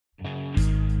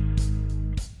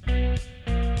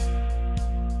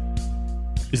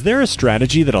Is there a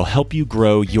strategy that'll help you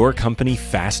grow your company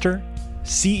faster?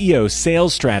 CEO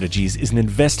Sales Strategies is an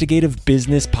investigative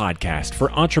business podcast for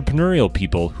entrepreneurial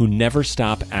people who never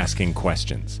stop asking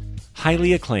questions.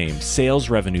 Highly acclaimed sales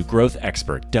revenue growth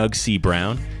expert Doug C.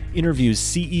 Brown interviews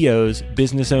CEOs,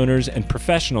 business owners, and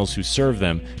professionals who serve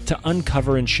them to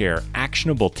uncover and share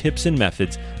actionable tips and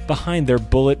methods behind their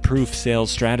bulletproof sales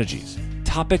strategies.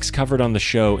 Topics covered on the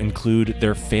show include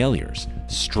their failures,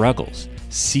 struggles,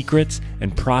 secrets,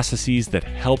 and processes that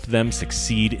help them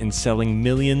succeed in selling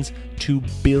millions to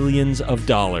billions of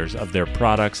dollars of their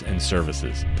products and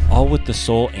services, all with the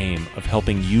sole aim of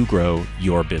helping you grow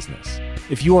your business.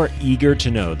 If you are eager to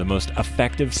know the most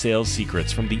effective sales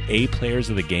secrets from the A players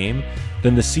of the game,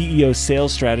 then the CEO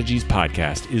Sales Strategies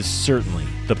podcast is certainly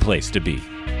the place to be.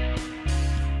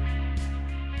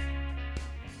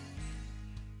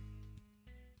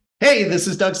 Hey, this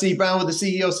is Doug C. Brown with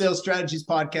the CEO Sales Strategies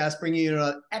podcast, bringing you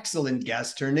an excellent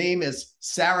guest. Her name is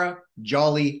Sarah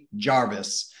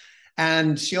Jolley-Jarvis,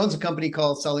 and she owns a company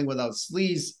called Selling Without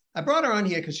Sleaze. I brought her on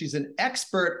here because she's an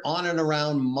expert on and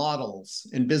around models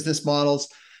and business models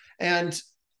and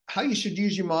how you should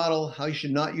use your model, how you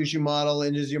should not use your model,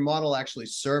 and is your model actually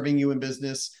serving you in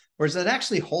business, or is it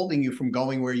actually holding you from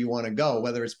going where you want to go,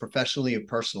 whether it's professionally or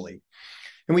personally?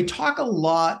 And we talk a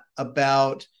lot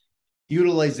about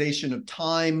utilization of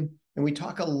time, and we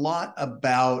talk a lot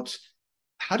about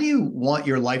how do you want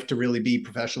your life to really be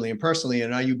professionally and personally,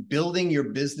 and are you building your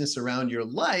business around your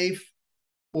life,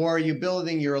 or are you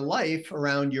building your life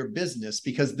around your business?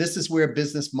 Because this is where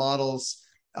business models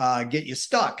get you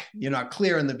stuck. You're not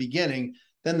clear in the beginning.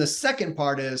 Then the second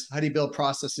part is, how do you build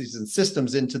processes and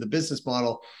systems into the business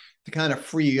model to kind of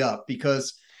free you up?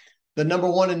 Because the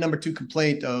number one and number two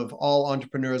complaint of all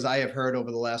entrepreneurs I have heard over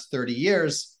the last 30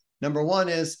 years, number one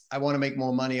is, I want to make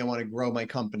more money. I want to grow my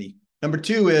company. Number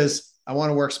two is, I want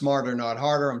to work smarter, not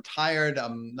harder. I'm tired.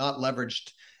 I'm not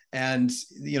leveraged. And,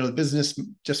 the business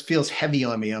just feels heavy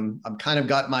on me. I'm kind of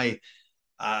got my,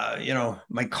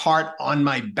 my cart on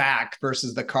my back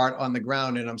versus the cart on the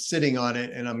ground, and I'm sitting on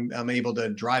it, and I'm able to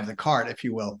drive the cart, if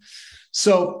you will.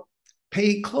 So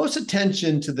pay close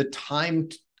attention to the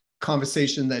timed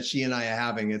conversation that she and I are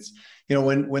having. It's,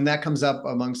 when that comes up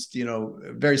amongst,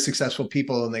 very successful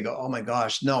people, and they go, oh my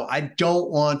gosh, no, I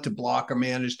don't want to block or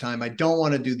manage time. I don't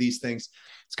want to do these things.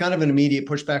 It's kind of an immediate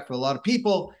pushback for a lot of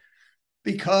people,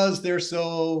 because they're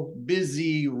so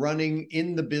busy running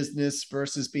in the business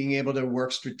versus being able to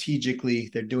work strategically.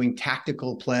 They're doing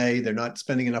tactical play. They're not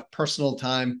spending enough personal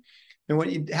time. And what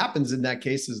happens in that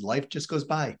case is life just goes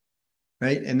by,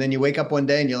 right? And then you wake up one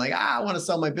day and you're like, I want to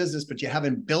sell my business, but you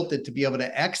haven't built it to be able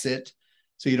to exit.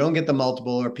 So you don't get the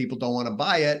multiple, or people don't want to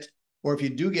buy it. Or if you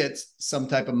do get some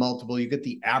type of multiple, you get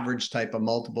the average type of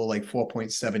multiple, like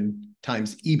 4.7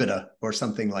 times EBITDA or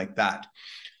something like that.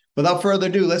 Without further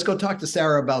ado, let's go talk to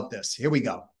Sarah about this. Here we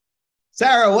go.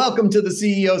 Sarah, welcome to the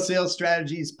CEO Sales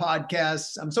Strategies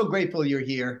podcast. I'm so grateful you're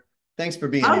here. Thanks for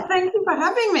being here. Thank you for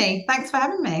having me. Thanks for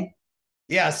having me.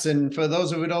 Yes, and for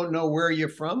those who don't know where you're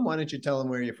from, why don't you tell them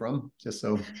where you're from, just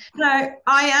so. So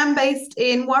I am based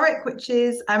in Warwick, which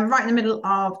is right in the middle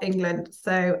of England.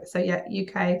 So yeah,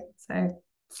 UK. So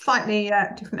slightly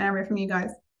different area from you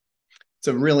guys. It's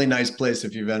a really nice place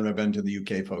if you've ever been to the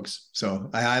UK, folks. So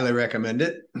I highly recommend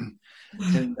it.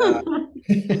 And,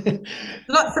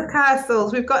 lots of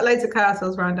castles. We've got loads of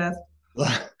castles around us.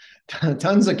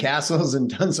 Tons of castles and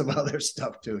tons of other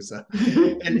stuff too. So,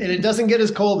 and it doesn't get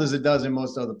as cold as it does in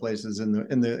most other places in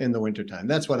the wintertime.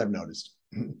 That's what I've noticed.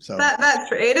 So that's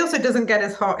true. It also doesn't get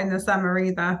as hot in the summer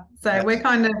either. So yes. We're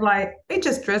kind of like, it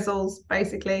just drizzles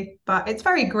basically, but it's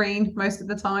very green most of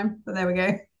the time. So there we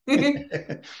go.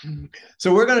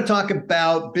 So we're going to talk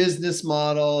about business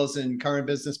models and current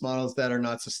business models that are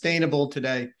not sustainable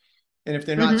today. And if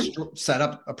they're not set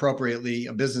up appropriately,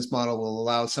 a business model will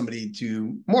allow somebody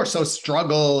to more so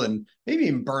struggle and maybe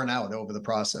even burn out over the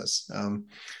process.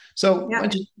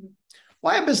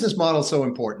 Why are business models so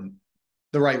important?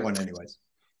 The right one anyways.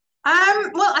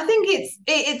 Well, I think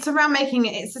it's around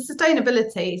it's a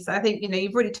sustainability. So I think,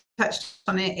 you've really touched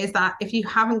on it, is that if you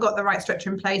haven't got the right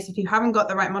structure in place, if you haven't got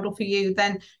the right model for you,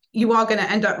 then you are going to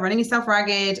end up running yourself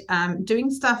ragged,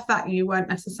 doing stuff that you're not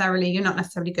necessarily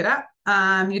good at,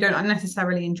 you don't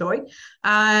necessarily enjoy.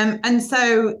 And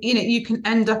so, you can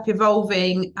end up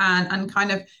evolving and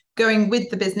kind of going with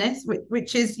the business,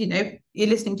 which is, you're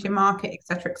listening to your market,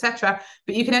 et cetera,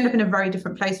 but you can end up in a very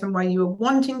different place from where you were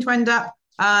wanting to end up.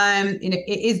 It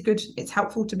is good. It's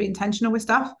helpful to be intentional with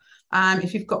stuff.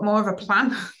 If you've got more of a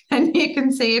plan, then you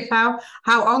can see how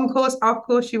on course, off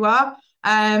course you are,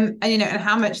 and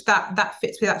how much that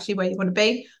fits with actually where you want to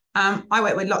be. I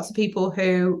work with lots of people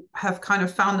who have kind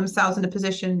of found themselves in a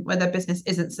position where their business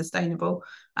isn't sustainable.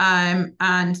 And,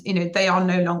 they are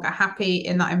no longer happy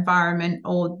in that environment,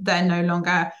 or they're no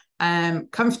longer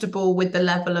comfortable with the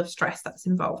level of stress that's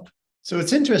involved. So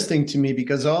it's interesting to me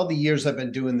because all the years I've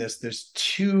been doing this, there's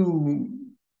two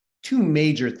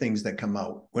major things that come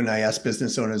out when I ask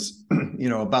business owners,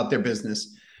 about their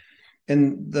business.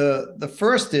 And the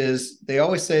first is they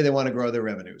always say they want to grow their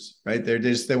revenues, right?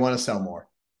 They want to sell more.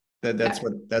 That's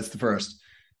the first.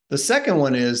 The second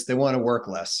one is they want to work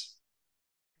less.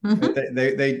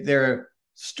 Mm-hmm. They're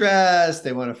stressed.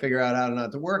 They want to figure out how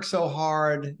not to work so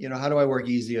hard. How do I work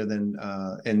easier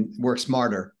and work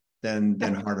smarter than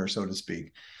harder, so to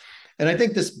speak. And I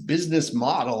think this business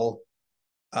model,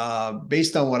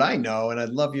 based on what I know, and I'd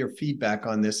love your feedback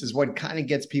on this, is what kind of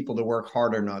gets people to work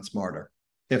harder, not smarter,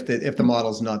 if the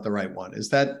model's not the right one. Is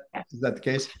that the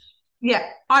case? Yeah,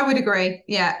 I would agree.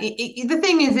 Yeah, the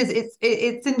thing is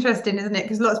it's interesting, isn't it?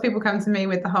 Because lots of people come to me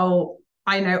with the whole,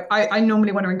 I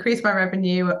normally want to increase my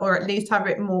revenue or at least have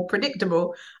it more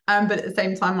predictable. But at the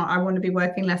same time, I want to be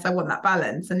working less. I want that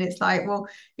balance. And it's like, well,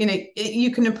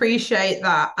 you can appreciate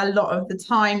that a lot of the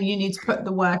time you need to put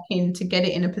the work in to get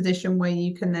it in a position where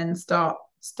you can then start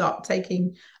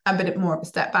taking a bit more of a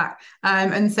step back.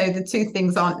 And so the two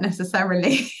things aren't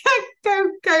necessarily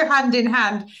go hand in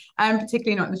hand,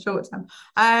 particularly not in the short term.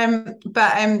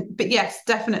 But yes,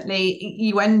 definitely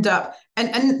you end up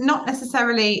and not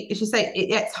necessarily, as you say, it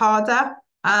gets harder.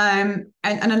 And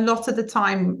a lot of the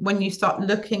time when you start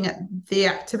looking at the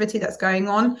activity that's going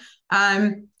on,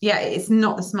 it's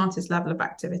not the smartest level of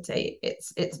activity.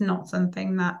 It's not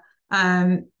something that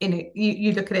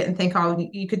you look at it and think, oh,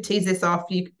 you could tease this off.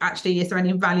 Is there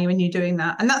any value in you doing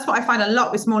that? And that's what I find a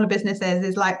lot with smaller businesses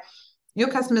is like, your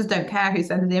customers don't care who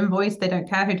sends the invoice. They don't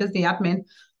care who does the admin.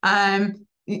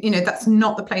 That's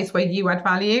not the place where you add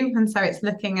value. And so it's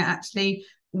looking at actually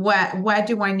where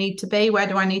do I need to be? Where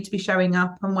do I need to be showing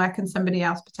up? And where can somebody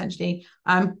else potentially,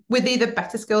 with either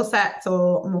better skill sets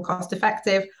or more cost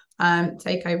effective,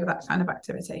 take over that kind of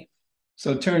activity?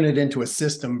 So turn it into a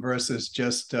system versus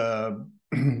just a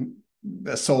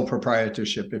sole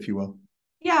proprietorship, if you will.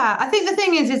 Yeah, I think the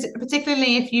thing is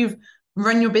particularly if you've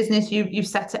run your business, you've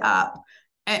set it up,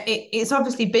 it's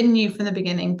obviously been you from the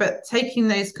beginning, but taking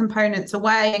those components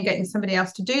away and getting somebody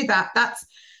else to do that's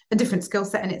a different skill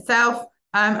set in itself.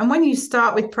 And when you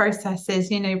start with processes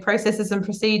and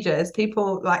procedures,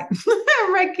 people like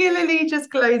regularly just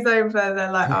glaze over.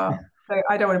 They're like, oh,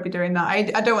 I don't want to be doing that.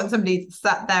 I don't want somebody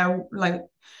sat there like,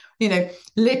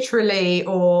 literally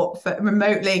or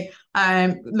remotely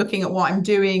looking at what I'm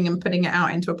doing and putting it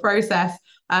out into a process.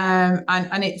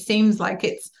 And it seems like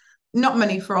it's not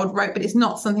money for old rope, but it's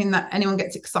not something that anyone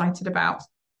gets excited about.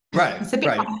 Right. It's a bit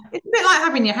like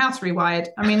having your house rewired.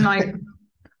 I mean, like,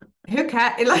 who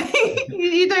cares? Like,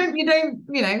 you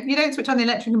don't switch on the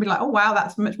electric and be like, oh wow,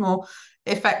 that's much more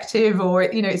effective, or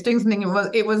it's doing something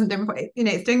it wasn't doing before.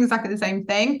 It's doing exactly the same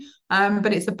thing,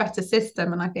 but it's a better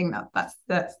system. And I think that's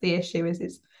the issue is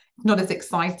it's not as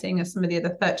exciting as some of the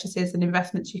other purchases and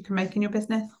investments you can make in your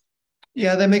business.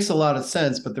 Yeah, that makes a lot of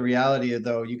sense. But the reality is,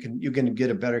 though, you can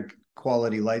get a better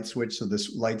quality light switch, so the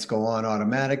lights go on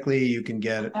automatically. You can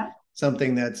get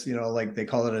something that's, like they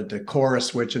call it a Decora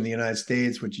switch in the United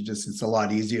States, which it's a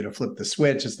lot easier to flip the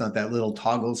switch. It's not that little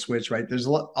toggle switch, right? There's a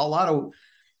lot of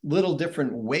little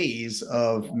different ways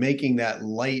of making that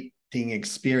lighting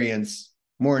experience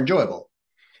more enjoyable.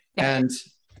 Yeah. And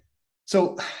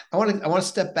so I want to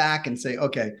step back and say,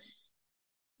 okay,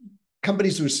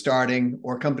 companies who are starting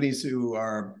or companies who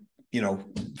are,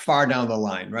 far down the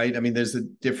line, right? I mean, there's a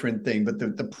different thing, but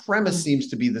the premise seems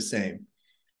to be the same.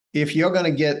 If you're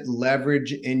going to get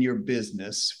leverage in your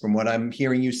business, from what I'm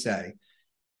hearing you say,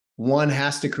 one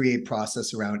has to create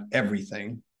process around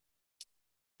everything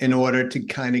in order to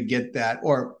kind of get that,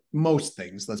 or most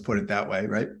things, let's put it that way,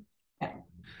 right?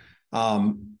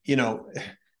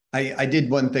 I did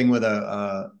one thing with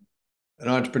an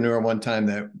entrepreneur one time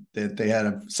that they had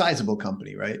a sizable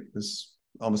company, right? It was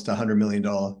almost $100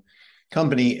 million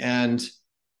company. And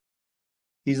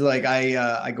he's like,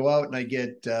 I go out and I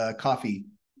get coffee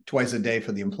twice a day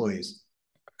for the employees.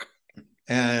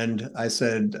 And I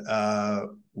said,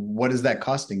 what is that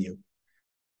costing you?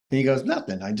 And he goes,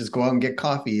 nothing. I just go out and get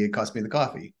coffee. It costs me the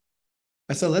coffee.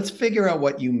 I said, let's figure out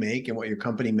what you make and what your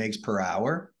company makes per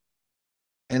hour.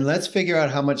 And let's figure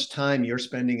out how much time you're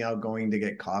spending out going to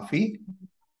get coffee.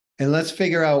 And let's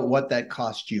figure out what that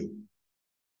cost you.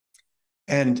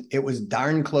 And it was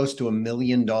darn close to $1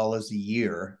 million a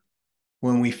year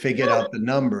when we figured out the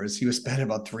numbers, he was spending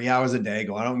about 3 hours a day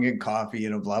going out and getting coffee,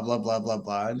 blah, blah, blah, blah,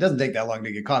 blah. It doesn't take that long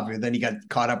to get coffee. But then he got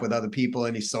caught up with other people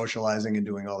and he's socializing and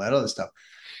doing all that other stuff.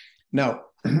 Now,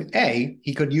 A,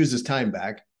 he could use his time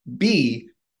back. B,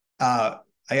 I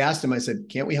asked him, I said,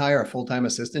 can't we hire a full-time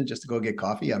assistant just to go get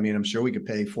coffee? I mean, I'm sure we could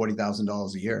pay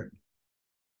 $40,000 a year.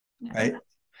 Yeah. Right.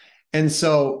 And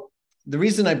so the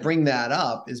reason I bring that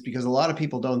up is because a lot of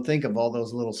people don't think of all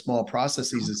those little small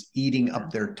processes as eating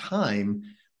up their time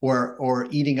or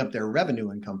eating up their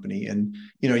revenue in company. And,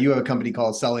 you have a company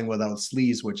called Selling Without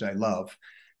Sleaze, which I love,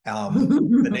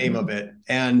 the name of it.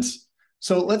 And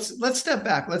so let's step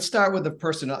back. Let's start with the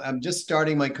person. I'm just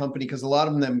starting my company because a lot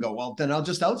of them go, well, then I'll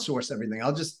just outsource everything.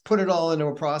 I'll just put it all into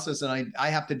a process and I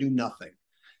have to do nothing.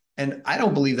 And I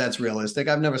don't believe that's realistic.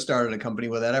 I've never started a company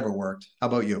where that ever worked. How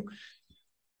about you?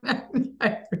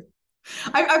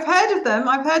 I've heard of them.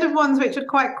 I've heard of ones which are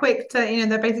quite quick to,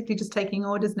 they're basically just taking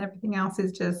orders and everything else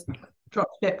is just drop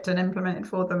shipped and implemented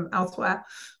for them elsewhere.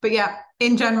 But yeah,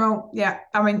 in general, yeah.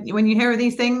 I mean, when you hear of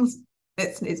these things,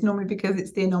 it's normally because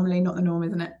it's the anomaly, not the norm,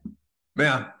 isn't it?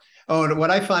 Yeah. Oh, and what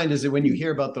I find is that when you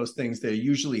hear about those things, they're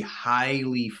usually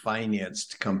highly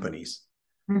financed companies.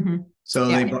 Mm-hmm. So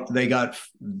they got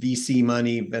VC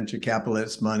money, venture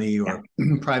capitalist money, or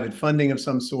private funding of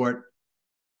some sort.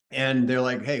 And they're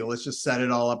like, hey, let's just set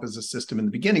it all up as a system in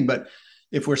the beginning. But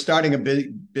if we're starting a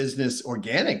big business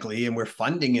organically and we're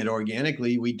funding it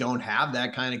organically, we don't have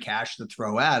that kind of cash to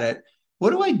throw at it.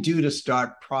 What do I do to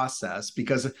start process?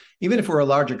 Because even if we're a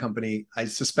larger company, I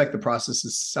suspect the process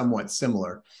is somewhat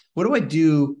similar. What do I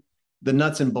do? The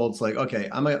nuts and bolts, like, okay,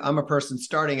 I'm a person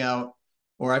starting out,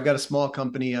 or I've got a small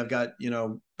company. I've got, I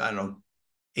don't know,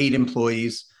 8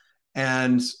 employees,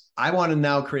 and I want to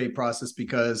now create process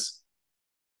because,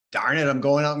 darn it, I'm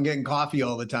going out and getting coffee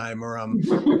all the time, or I'm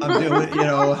doing,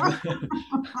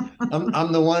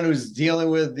 I'm the one who's dealing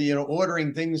with,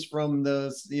 ordering things from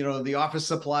the office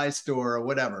supply store or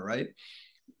whatever, right?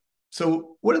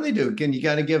 So what do? Can you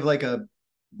kind of give like a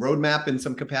roadmap in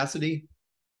some capacity?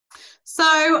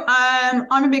 So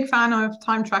I'm a big fan of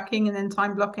time tracking and then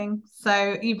time blocking.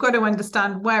 So you've got to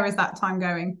understand, where is that time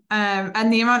going?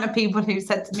 And the amount of people who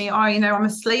said to me, oh, I'm a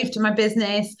slave to my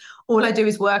business. All I do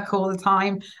is work all the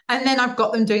time. And then I've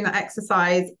got them doing that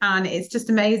exercise. And it's just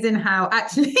amazing how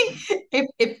actually,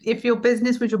 if your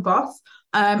business was your boss,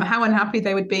 how unhappy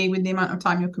they would be with the amount of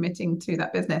time you're committing to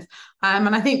that business.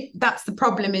 And I think that's the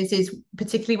problem is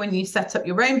particularly when you set up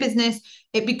your own business,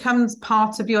 it becomes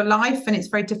part of your life and it's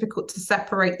very difficult to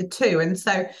separate the two. And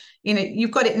so,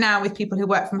 you've got it now with people who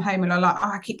work from home and are like,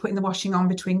 oh, I keep putting the washing on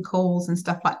between calls and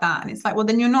stuff like that. And it's like, well,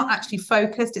 then you're not actually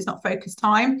focused. It's not focused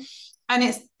time. And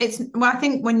I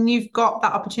think when you've got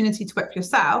that opportunity to work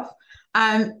yourself,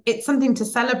 it's something to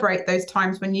celebrate those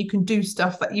times when you can do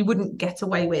stuff that you wouldn't get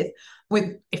away with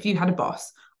if you had a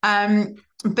boss.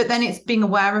 But then it's being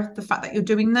aware of the fact that you're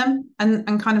doing them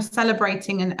and kind of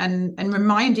celebrating and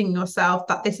reminding yourself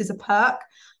that this is a perk.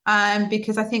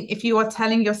 Because I think if you are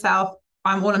telling yourself,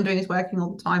 all I'm doing is working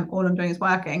all the time, all I'm doing is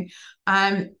working,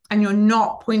 and you're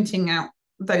not pointing out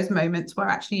those moments where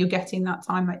actually you're getting that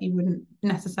time that you wouldn't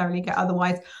necessarily get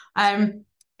otherwise,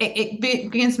 it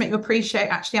begins to make you appreciate,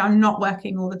 actually, I'm not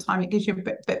working all the time. It gives you a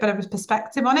bit better of a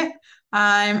perspective on it.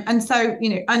 And so,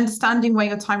 understanding where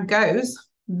your time goes,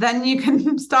 then you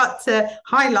can start to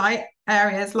highlight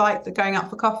areas like the going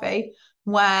out for coffee,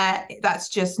 where that's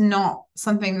just not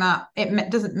something that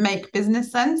doesn't make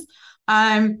business sense.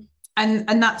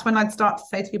 And that's when I'd start to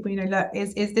say to people, look,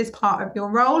 is this part of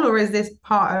your role, or is this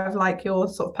part of like your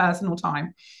sort of personal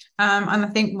time? And I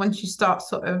think once you start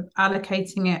sort of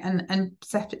allocating it and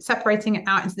separating it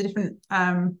out into the different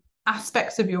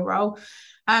aspects of your role,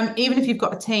 even if you've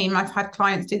got a team, I've had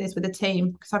clients do this with a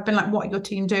team, because I've been like, what are your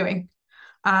team doing?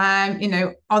 Are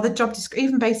the job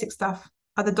even basic stuff?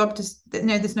 Are the job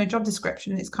there's no job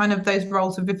description. It's kind of those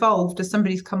roles have evolved as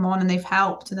somebody's come on and they've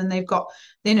helped, and then they've got,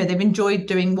 they've enjoyed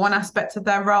doing one aspect of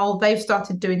their role. They've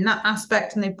started doing that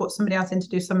aspect and they've brought somebody else in to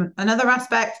do another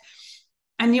aspect.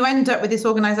 And you end up with this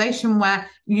organization where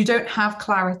you don't have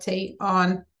clarity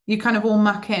on, you kind of all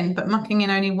muck in, but mucking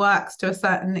in only works to a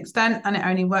certain extent, and it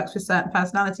only works with certain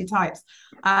personality types.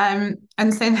 And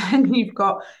so then you've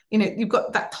got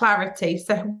that clarity.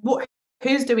 So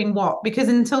who's doing what? Because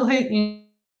until who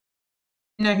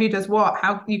does what,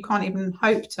 how you can't even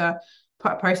hope to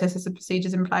put processes and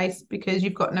procedures in place, because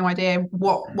you've got no idea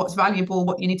what's valuable,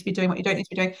 what you need to be doing, what you don't need to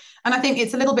be doing. And I think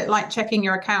it's a little bit like checking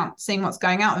your account, seeing what's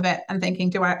going out of it and thinking,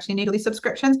 do I actually need all these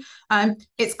subscriptions?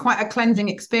 It's quite a cleansing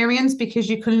experience, because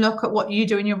you can look at what you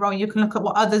do in your role, you can look at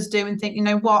what others do and think, you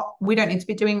know what, we don't need to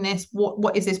be doing this.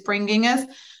 What is this bringing us?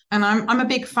 And I'm a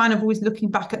big fan of always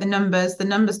looking back at the numbers. The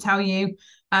numbers tell you,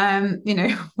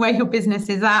 where your business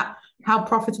is at, how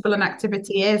profitable an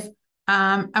activity is.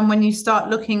 And when you start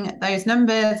looking at those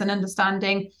numbers and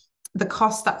understanding the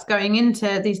cost that's going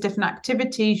into these different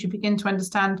activities, you begin to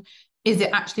understand, is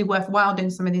it actually worthwhile doing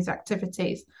some of these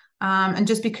activities? And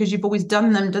just because you've always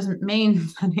done them doesn't mean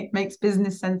that it makes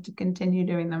business sense to continue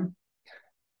doing them.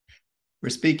 We're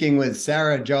speaking with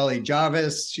Sarah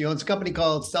Jolley-Jarvis. She owns a company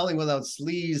called Selling Without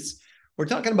Sleaze. We're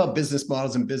talking about business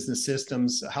models and business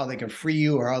systems, how they can free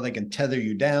you or how they can tether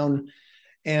you down.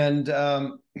 And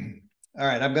all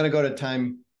right, I'm going to go to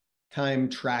time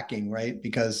tracking, right?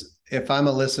 Because if I'm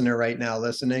a listener right now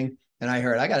listening and I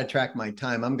heard I got to track my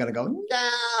time, I'm going to go,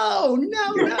 no,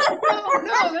 that's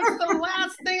the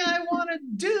last thing I want to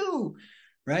do,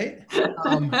 right?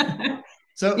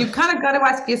 So you've kind of got to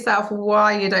ask yourself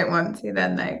why you don't want to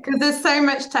then, though, because there's so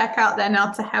much tech out there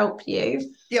now to help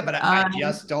you. Yeah, but I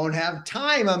just don't have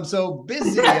time. I'm so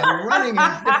busy. I'm running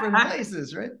in different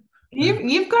places, right?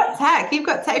 You've got tech. You've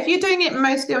got tech. If you're doing it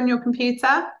mostly on your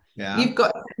computer, you've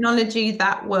got technology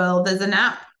that there's an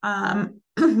app,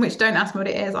 which don't ask me what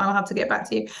it is. I'll have to get back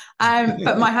to you.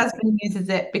 But my husband uses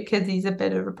it because he's a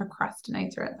bit of a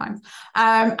procrastinator at times.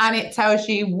 And it tells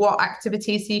you what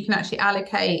activities, so you can actually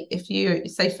allocate. If you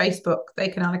say Facebook, they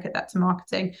can allocate that to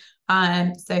marketing.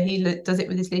 So he does it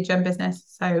with his lead gen business.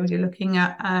 So you're looking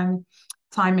at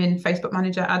time in Facebook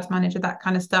Manager, Ads Manager, that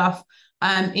kind of stuff.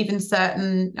 Even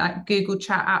certain like Google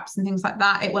Chat apps and things like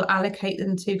that, it will allocate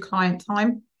them to client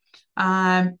time.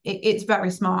 It's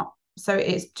very smart. So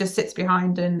it just sits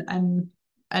behind and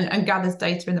gathers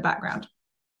data in the background.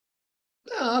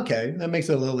 Oh, okay. That makes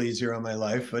it a little easier on my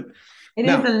life, but it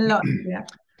is a lot easier.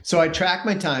 So I track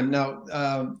my time. Now,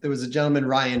 there was a gentleman,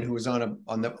 Ryan, who was on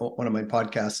one of my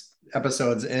podcast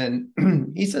episodes, and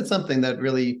he said something that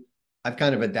really I've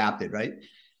kind of adapted, right?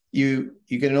 You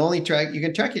can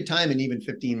track your time in even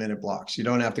 15-minute blocks. You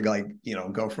don't have to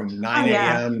go from 9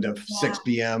 a.m. to 6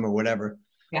 p.m. or whatever,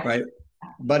 right?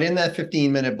 But in that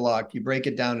 15-minute block, you break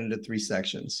it down into 3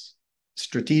 sections: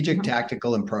 strategic,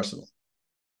 tactical, and personal.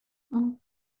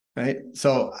 Right.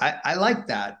 So I like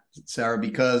that, Sarah,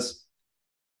 because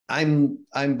I'm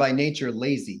by nature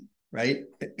lazy, right?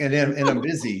 And I'm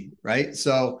busy, right?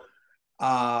 So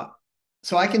I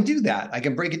can do that. I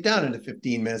can break it down into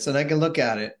 15 minutes and I can look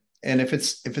at it. And if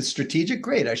it's strategic,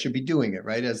 great, I should be doing it,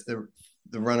 right? As the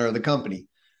runner of the company.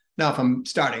 Now, if I'm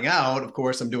starting out, of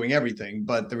course, I'm doing everything.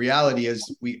 But the reality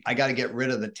is I got to get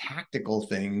rid of the tactical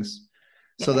things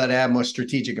so that I have more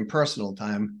strategic and personal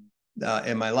time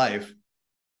in my life.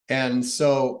 And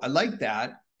so I like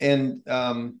that. And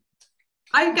I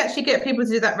actually get people to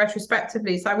do that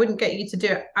retrospectively. So I wouldn't get you to do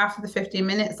it after the 15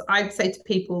 minutes. I'd say to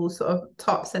people sort of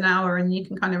tops an hour, and you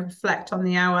can kind of reflect on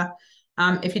the hour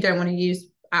if you don't want to use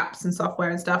apps and software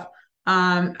and stuff.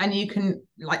 And you can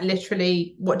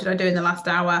literally, what did I do in the last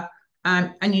hour?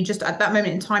 And you just, at that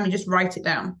moment in time, you just write it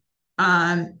down.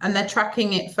 And they're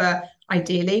tracking it for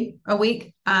ideally a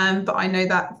week. But I know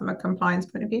that from a compliance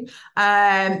point of view,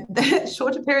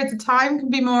 shorter periods of time can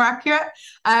be more accurate.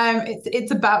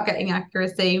 It's about getting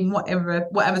accuracy and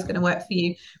whatever's going to work for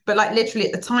you. But literally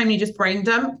at the time, you just brain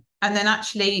dump. And then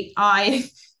actually I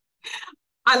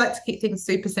like to keep things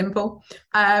super simple.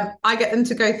 I get them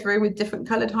to go through with different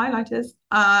colored highlighters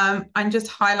and just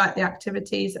highlight the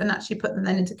activities and actually put them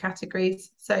then into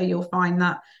categories. So you'll find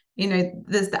that,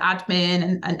 there's the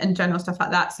admin and general stuff like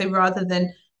that. So rather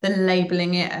than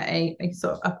labeling it at a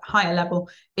sort of a higher level,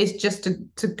 it's just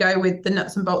to go with the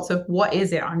nuts and bolts of what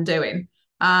is it I'm doing,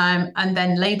 and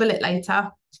then label it later,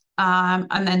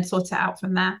 and then sort it out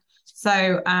from there.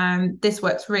 So this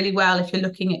works really well if you're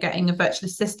looking at getting a virtual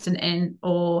assistant in,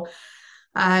 or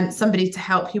somebody to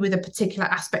help you with a particular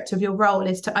aspect of your role,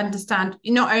 is to understand,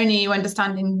 not only are you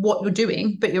understanding what you're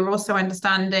doing, but you're also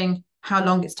understanding how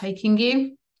long it's taking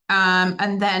you.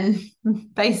 And then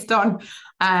based on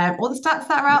all the stats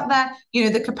that are out there,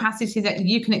 the capacity that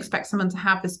you can expect someone to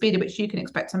have, the speed at which you can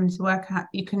expect someone to work at,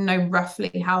 you can know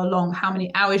roughly how many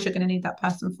hours you're going to need that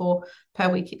person for per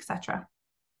week, etc.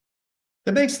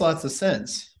 That makes lots of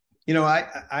sense.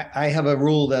 I have a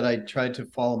rule that I try to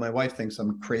follow. My wife thinks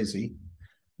I'm crazy,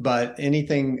 but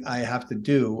anything I have to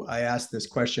do, I ask this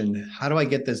question: how do I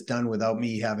get this done without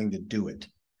me having to do it?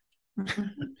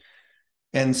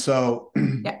 And so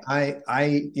I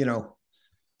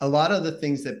a lot of the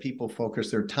things that people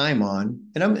focus their time on,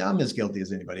 and I'm as guilty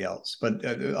as anybody else, but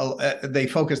they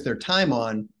focus their time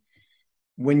on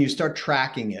when you start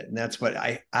tracking it. And that's what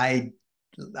I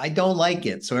don't like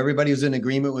it. So everybody was in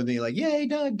agreement with me, like, yay,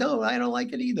 no, I don't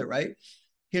like it either, right?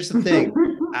 Here's the thing.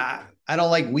 I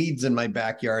don't like weeds in my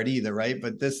backyard either, right?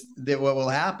 But what will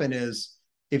happen is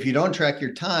if you don't track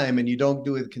your time and you don't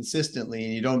do it consistently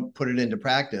and you don't put it into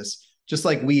practice, just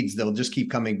like weeds, they'll just keep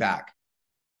coming back.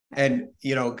 And,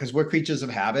 because we're creatures of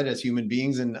habit as human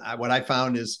beings. And what I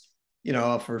found is,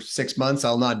 for 6 months,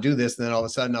 I'll not do this. And then all of a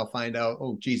sudden I'll find out,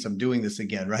 oh, geez, I'm doing this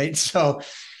again, right? So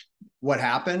what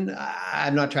happened?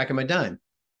 I'm not tracking my time.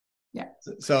 Yeah.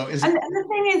 So and the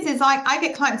thing is I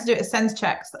get clients to do it as sense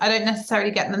checks. I don't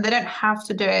necessarily get them. They don't have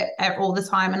to do it all the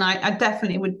time. And I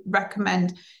definitely would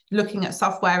recommend looking at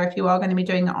software if you are going to be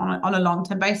doing it on a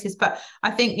long-term basis. But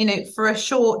I think, for a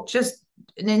short, just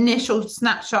an initial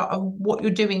snapshot of what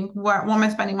you're doing, where am I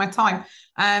spending my time?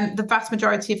 The vast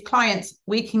majority of clients,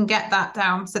 we can get that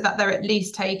down so that they're at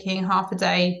least taking half a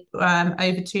day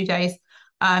over 2 days.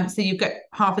 So you get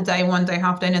half a day, one day,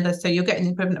 half a day, another. So you're getting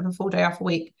the equivalent of a full day off a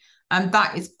week. And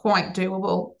that is quite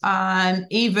doable.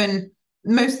 Even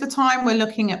most of the time, we're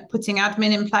looking at putting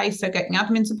admin in place, so getting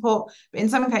admin support. But in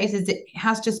some cases, it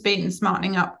has just been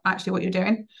smartening up actually what you're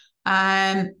doing.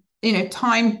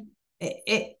 Time,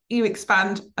 you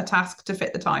expand a task to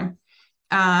fit the time.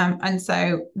 And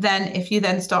so then if you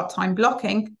then start time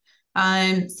blocking,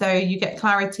 so you get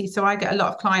clarity. So I get a lot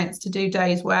of clients to do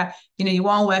days where, you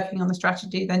are working on the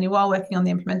strategy, then you are working on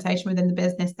the implementation within the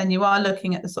business, then you are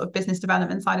looking at the sort of business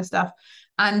development side of stuff.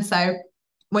 And so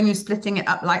when you're splitting it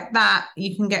up like that,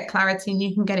 you can get clarity and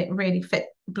you can get it really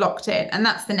blocked in. And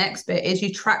that's the next bit, is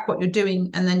you track what you're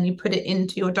doing and then you put it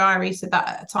into your diary so that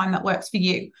at a time that works for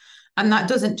you. And that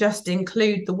doesn't just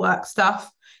include the work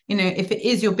stuff. If it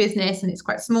is your business and it's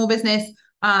quite small business,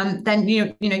 then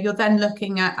you're then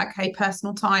looking at, okay,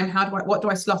 personal time, what do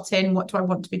I slot in, what do I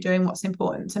want to be doing, what's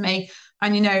important to me,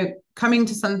 and coming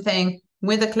to something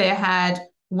with a clear head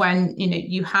when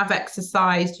you have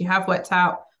exercised, you have worked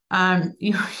out,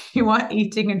 you are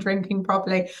eating and drinking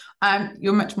properly,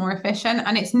 you're much more efficient.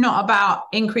 And it's not about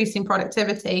increasing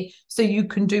productivity so you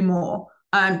can do more.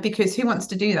 Because who wants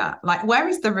to do that? Like, where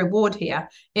is the reward here?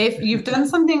 If you've done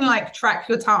something like track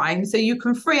your time so you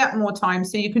can free up more time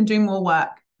so you can do more work,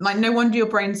 like, no wonder your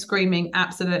brain's screaming,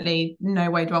 absolutely no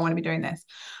way do I want to be doing this.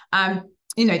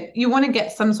 You want to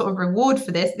get some sort of reward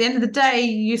for this. At the end of the day,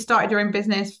 you started your own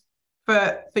business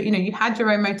for you had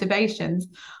your own motivations,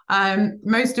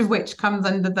 most of which comes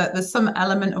under there's some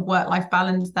element of work-life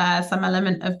balance there, some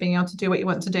element of being able to do what you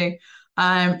want to do.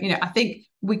 I think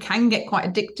we can get quite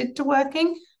addicted to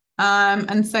working.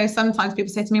 And so sometimes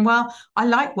people say to me, well, I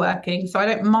like working, so I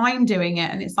don't mind doing it.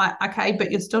 And it's like, okay,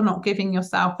 but you're still not giving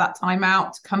yourself that time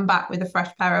out to come back with a fresh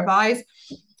pair of eyes.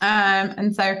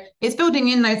 And so it's building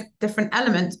in those different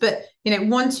elements. But,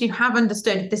 once you have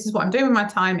understood this is what I'm doing with my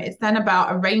time, it's then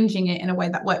about arranging it in a way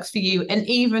that works for you. And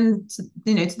even, to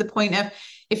the point of,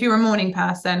 if you're a morning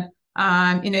person,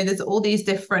 there's all these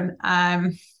different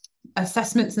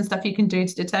assessments and stuff you can do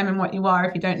to determine what you are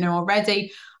if you don't know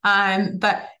already.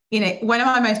 But when am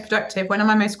I most productive? When am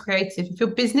I most creative? If your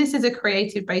business is a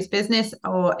creative-based business,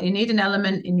 or you need an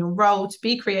element in your role to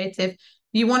be creative,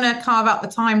 you want to carve out the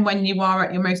time when you are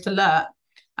at your most alert.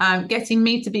 Getting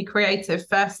me to be creative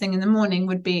first thing in the morning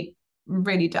would be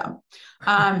really dumb.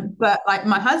 But like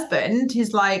my husband,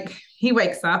 he's like, he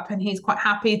wakes up and he's quite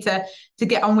happy to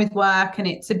get on with work and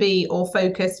it to be all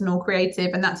focused and all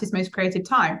creative, and that's his most creative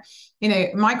time.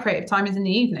 My creative time is in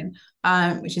the evening,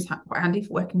 which is quite handy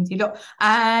for working with you lot.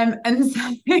 And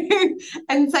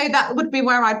so that would be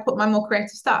where I'd put my more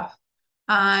creative stuff.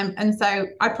 And so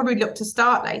I'd probably look to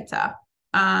start later,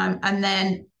 and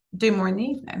then do more in the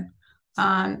evening.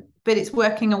 But it's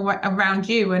working around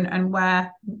you and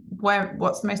where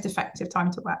what's the most effective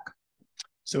time to work.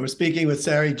 So we're speaking with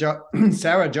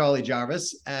Sarah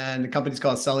Jolley-Jarvis, and the company's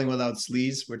called Selling Without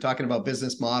Sleaze. We're talking about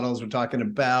business models. We're talking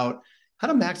about how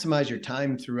to maximize your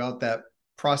time throughout that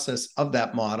process of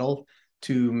that model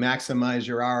to maximize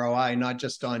your ROI, not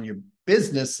just on your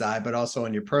business side, but also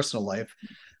on your personal life.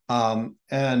 I'm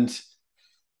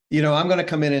going to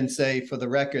come in and say, for the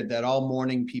record, that all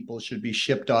morning people should be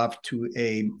shipped off to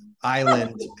an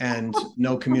island and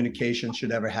no communication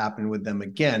should ever happen with them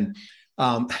again.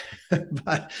 But that's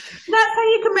how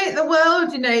you can make the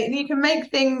world, you can make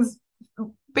things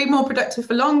be more productive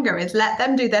for longer, is let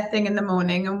them do their thing in the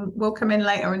morning and we'll come in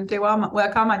later and do our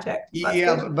magic.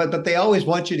 That's but they always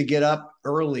want you to get up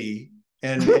early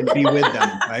and be with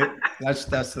them, right? That's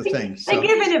the thing. They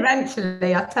give in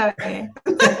eventually, I tell you.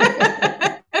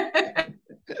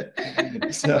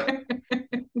 So,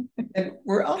 and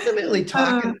we're ultimately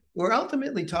talking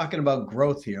about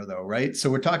growth here, though, right? So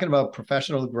we're talking about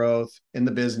professional growth in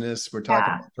the business. We're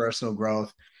talking about personal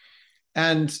growth.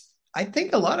 And I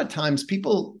think a lot of times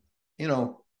people,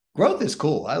 growth is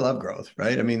cool. I love growth,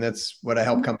 right? I mean, that's what I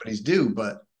help companies do,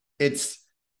 but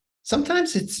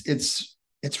sometimes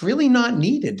it's really not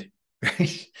needed,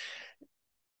 right?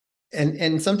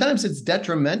 And sometimes it's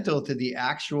detrimental to the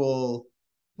actual,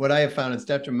 what I have found, it's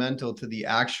detrimental to the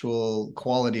actual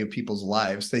quality of people's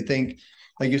lives. They think,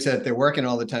 like you said, they're working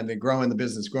all the time, they grow in the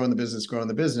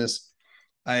business.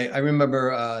 I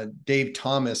remember Dave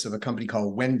Thomas of a company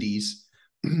called Wendy's.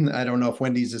 I don't know if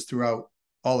Wendy's is throughout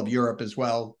all of Europe as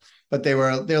well, but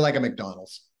they're like a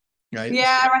McDonald's, right?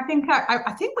 Yeah, I think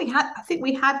we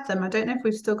had them. I don't know if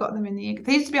we've still got them in the UK.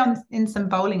 They used to be in some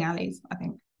bowling alleys, I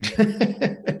think.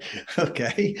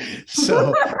 Okay,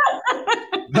 so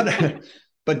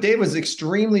but Dave was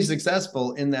extremely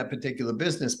successful in that particular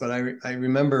business. But I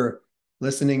remember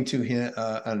listening to him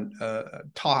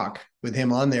talk with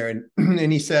him on there,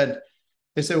 and he said,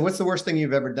 they said, "What's the worst thing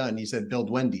you've ever done?" He said,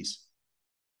 "Build Wendy's."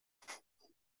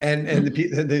 And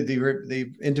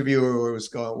the interviewer was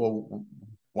going, "Well,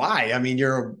 why? I mean,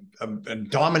 you're a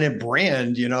dominant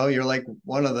brand, you're like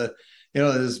one of the,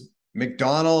 there's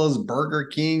McDonald's, Burger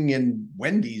King, and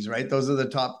Wendy's, right? Those are the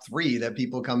top three that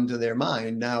people come to their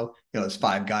mind. Now, there's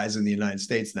 5 guys in the United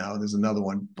States now. There's another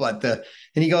one. But, and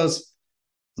he goes,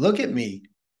 look at me.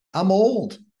 I'm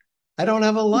old. I don't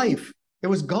have a life. It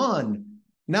was gone.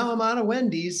 Now I'm out of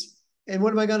Wendy's. And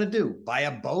what am I going to do? Buy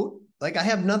a boat? Like, I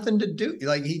have nothing to do.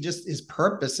 Like, his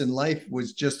purpose in life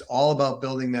was just all about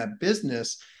building that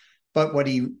business. But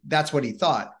that's what he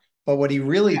thought. But what he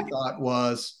really thought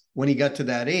was, when he got to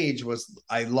that age, was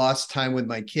I lost time with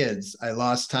my kids. I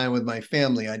lost time with my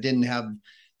family. I didn't have,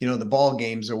 the ball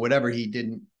games or whatever he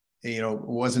didn't,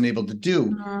 wasn't able to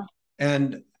do.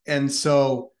 And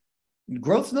so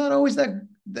growth's not always that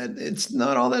it's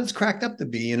not all that it's cracked up to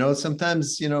be,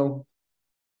 sometimes,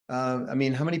 I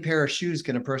mean, how many pair of shoes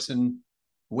can a person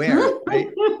wear? Right?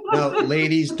 No,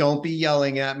 ladies, don't be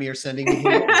yelling at me or sending me hate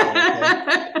mail,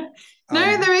 okay?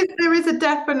 No, there is a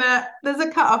definite, there's a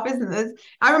cutoff, isn't there?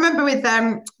 I remember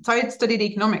so I had studied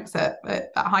economics at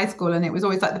high school, and it was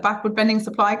always like the backward bending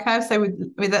supply curve. So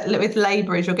with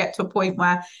labourers, you'll get to a point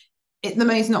where the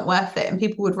money's not worth it, and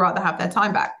people would rather have their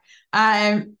time back.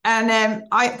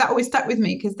 That always stuck with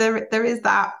me, because there is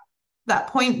that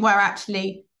point where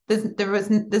actually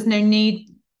there's no need,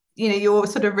 your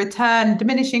sort of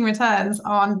diminishing returns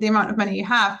on the amount of money you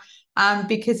have.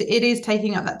 Because it is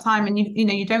taking up that time, and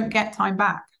you don't get time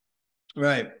back.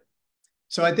 Right.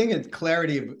 So I think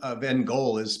clarity of end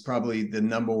goal is probably the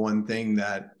number one thing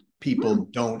that people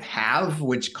don't have,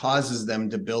 which causes them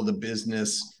to build a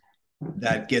business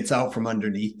that gets out from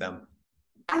underneath them.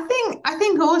 I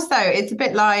think also it's a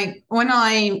bit like when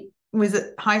I was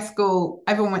at high school,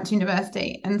 everyone went to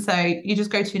university, and so you just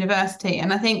go to university.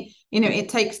 And I think, it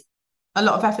takes a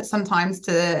lot of effort sometimes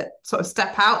to sort of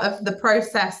step out of the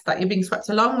process that you're being swept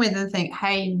along with and think,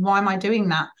 hey, why am I doing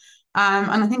that?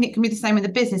 And I think it can be the same with the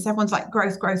business. Everyone's like,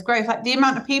 growth. Like, the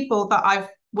amount of people that I've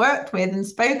worked with and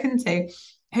spoken to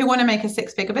who want to make a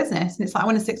 6-figure business. And it's like, I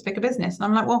want a 6-figure business. And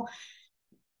I'm like, well,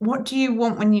 what do you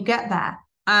want when you get there?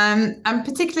 And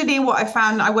particularly what I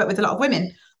found, I work with a lot of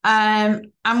women.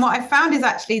 And what I found is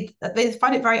actually that they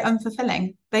find it very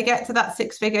unfulfilling. They get to that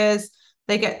 6 figures,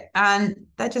 and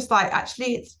they're just like,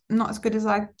 actually, it's not as good as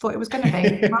I thought it was going to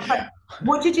be. Like,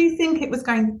 what did you think it was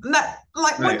going?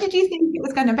 What did you think it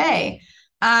was going to be?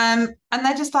 And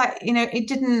they're just like, it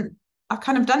didn't. I've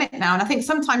kind of done it now, and I think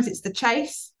sometimes it's the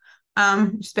chase,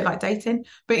 just a bit like dating.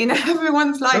 But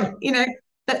everyone's like,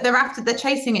 that they're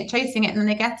chasing it, and then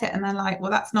they get it, and they're like,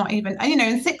 well, that's not even. And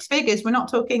in 6 figures, we're not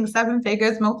talking 7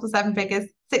 figures, multiple 7 figures,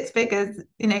 6 figures.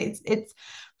 It's.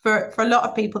 For a lot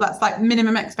of people, that's like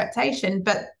minimum expectation.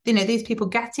 But, these people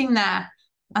getting there,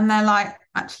 and they're like,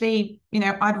 actually,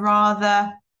 I'd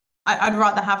rather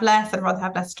have less. I'd rather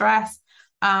have less stress.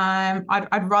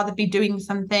 I'd rather be doing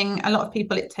something. A lot of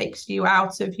people, it takes you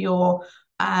out of your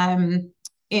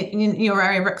in your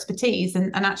area of expertise,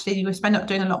 and actually you spend up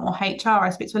doing a lot more HR.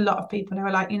 I speak to a lot of people who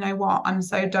are like, what, I'm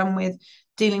so done with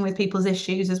dealing with people's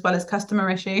issues as well as customer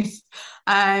issues.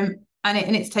 And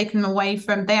it's taken them away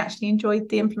from, they actually enjoyed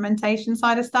the implementation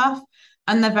side of stuff,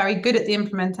 and they're very good at the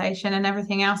implementation, and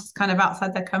everything else is kind of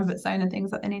outside their comfort zone and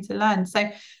things that they need to learn. So,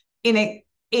 it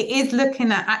is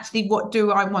looking at actually, what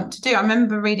do I want to do? I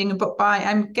remember reading a book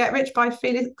by Get Rich by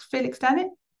Felix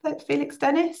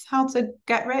Dennis, How to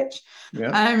Get Rich.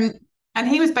 Yeah. And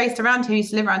he was based around here. He used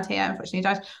to live around here, unfortunately he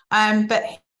died. But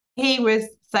he was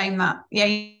saying that,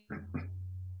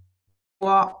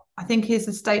 what, I think his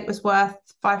estate was worth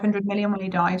 500 million when he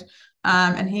died.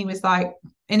 And he was like,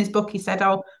 in his book, he said,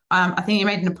 I think he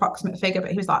made an approximate figure,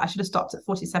 but he was like, I should have stopped at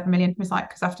 47 million. He was like,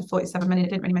 because after 47 million, it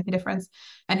didn't really make a difference.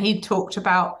 And he talked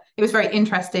about, it was very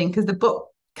interesting because the book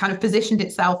kind of positioned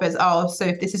itself as, so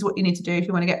if this is what you need to do if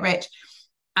you want to get rich.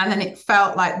 And then it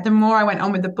felt like the more I went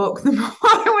on with the book, the more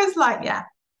I was like, yeah,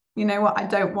 you know what? I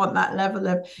don't want that level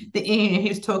of he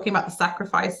was talking about the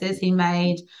sacrifices he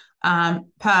made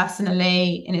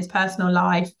personally in his personal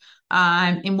life,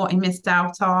 in what he missed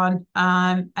out on.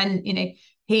 And, you know,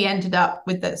 he ended up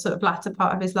with the sort of latter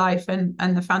part of his life and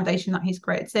the foundation that he's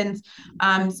created since,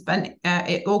 spent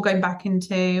it all going back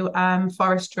into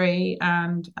forestry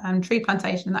and tree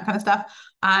plantation and that kind of stuff,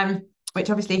 which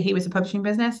obviously he was a publishing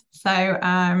business. So,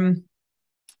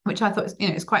 which I thought was, you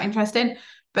know, it's quite interesting.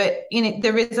 But, you know,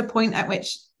 there is a point at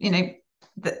which, you know,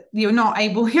 that you're not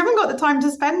able, you haven't got the time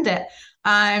to spend it.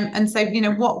 And so, you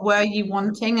know, what were you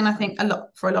wanting? And I think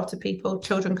for a lot of people,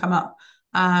 children come up.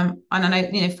 And I know,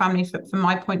 you know, family, from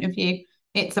my point of view,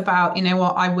 it's about, you know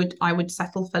what, I would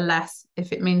settle for less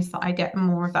if it means that I get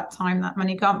more of that time that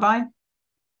money can't buy.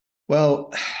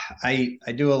 Well, I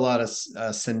do a lot of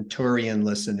centurion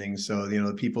listening. So, you know,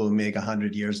 the people who make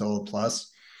 100 years old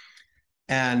plus,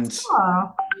 and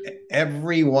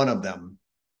every one of them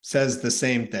says the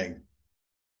same thing.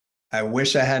 I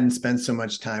wish I hadn't spent so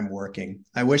much time working.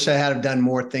 I wish I had done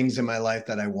more things in my life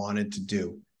that I wanted to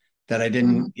do, that I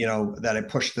didn't, you know, that I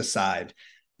pushed aside.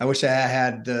 I wish I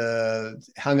had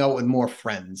hung out with more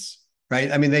friends,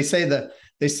 right? I mean, they say the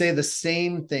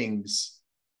same things.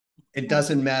 It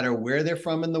doesn't matter where they're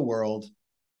from in the world.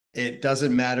 It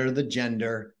doesn't matter the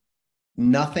gender,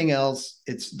 nothing else.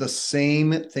 It's the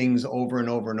same things over and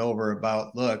over and over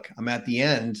about, look, I'm at the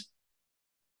end.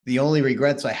 The only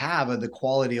regrets I have are the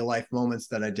quality of life moments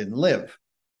that I didn't live.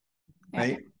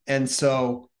 Right. And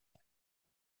so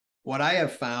what I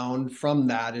have found from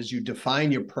that is you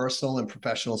define your personal and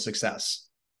professional success.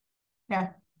 Yeah.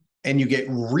 And you get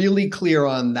really clear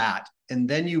on that. And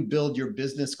then you build your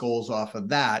business goals off of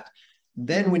that.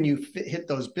 Then when you hit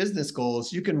those business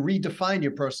goals, you can redefine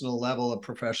your personal level of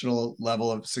professional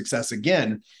level of success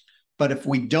again. But if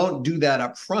we don't do that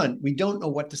up front, we don't know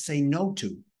what to say no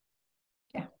to.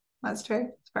 Yeah, that's true.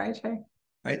 It's very true.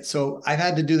 Right. So I've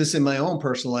had to do this in my own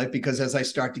personal life, because as I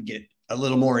start to get a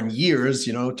little more in years,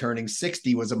 you know, turning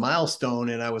 60 was a milestone.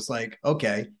 And I was like,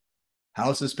 okay,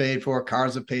 house is paid for,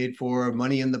 cars are paid for,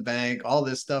 money in the bank, all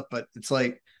this stuff. But it's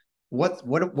like, what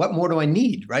more do I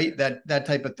need? Right. That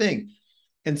type of thing.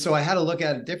 And so I had to look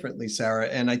at it differently, Sarah.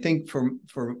 And I think for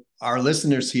our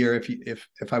listeners here,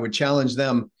 if I would challenge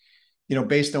them, you know,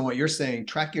 based on what you're saying,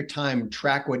 track your time,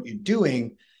 track what you're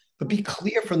doing, but be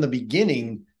clear from the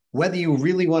beginning whether you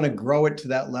really want to grow it to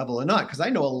that level or not. Because I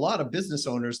know a lot of business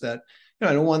owners that, you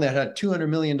know, I know one that had a $200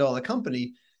 million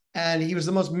company, and he was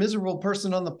the most miserable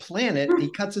person on the planet.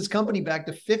 He cuts his company back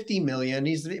to 50 million.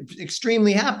 He's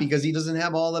extremely happy because he doesn't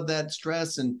have all of that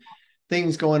stress and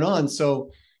things going on.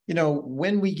 So, you know,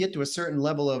 when we get to a certain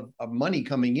level of money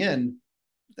coming in,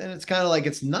 then it's kind of like,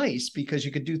 it's nice because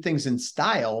you could do things in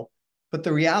style. But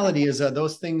the reality is,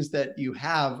 those things that you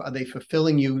have, are they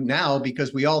fulfilling you now?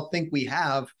 Because we all think we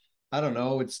have, I don't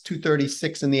know, it's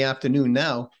 2:36 in the afternoon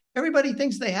now. Everybody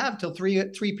thinks they have till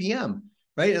 3 p.m.,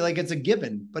 right? Like it's a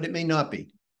given, but it may not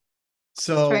be.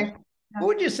 So what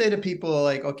would you say to people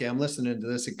like, okay, I'm listening to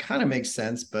this, it kind of makes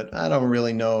sense, but I don't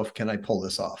really know if can I pull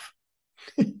this off?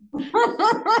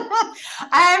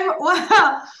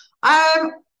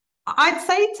 I'd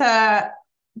say to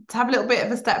have a little bit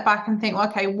of a step back and think, well,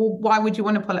 okay, well, why would you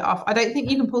want to pull it off? I don't think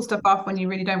you can pull stuff off when you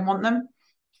really don't want them.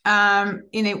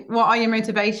 You know, what are your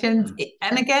motivations?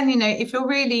 And again, you know, if you're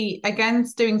really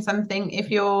against doing something, if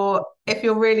you're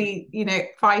really, you know,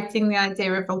 fighting the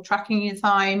idea of tracking your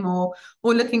time or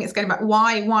looking at scaling back,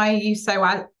 why are you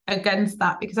so against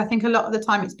that? Because I think a lot of the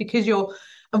time it's because you're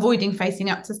avoiding facing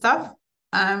up to stuff.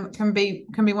 Can be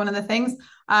one of the things.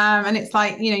 And it's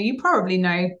like, you know, you probably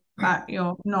know that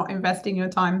you're not investing your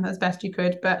time as best you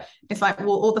could, but it's like,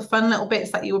 well, all the fun little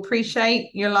bits that you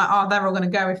appreciate, you're like, oh, they're all going to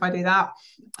go if I do that.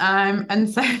 And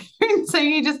so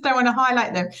you just don't want to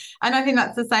highlight them. And I think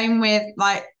that's the same with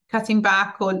like cutting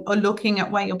back or looking at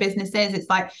where your business is. It's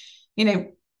like, you know,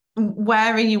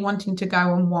 where are you wanting to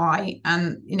go and why?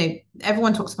 And, you know,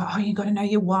 everyone talks about, oh, you got to know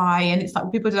your why. And it's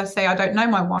like, people just say, I don't know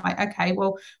my why. Okay,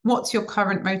 well, what's your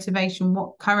current motivation?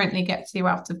 What currently gets you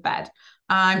out of bed?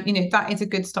 You know, that is a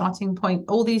good starting point.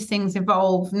 All these things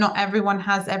evolve. Not everyone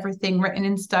has everything written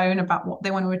in stone about what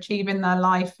they want to achieve in their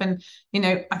life. And, you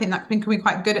know, I think that can be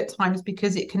quite good at times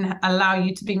because it can allow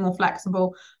you to be more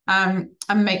flexible and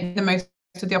make the most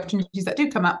of the opportunities that do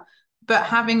come up. but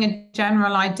having a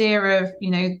general idea of,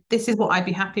 this is what I'd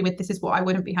be happy with, this is what I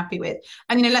wouldn't be happy with.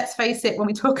 And, let's face it, when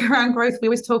we talk around growth, we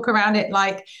always talk around it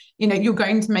like, you're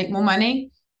going to make more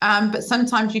money. But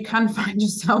sometimes you can find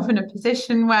yourself in a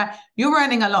position where you're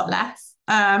earning a lot less.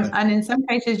 And in some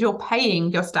cases, you're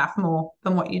paying your staff more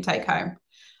than what you take home.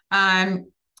 And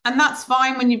that's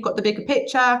fine when you've got the bigger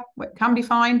picture. It can be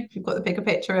fine if you've got the bigger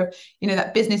picture of,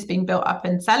 that business being built up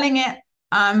and selling it.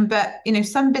 But,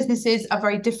 some businesses are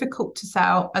very difficult to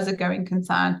sell as a going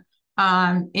concern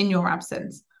in your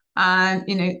absence.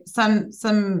 And,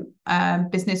 some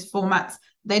business formats,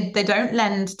 they don't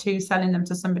lend to selling them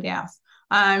to somebody else.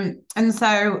 And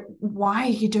so why are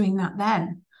you doing that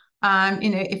then?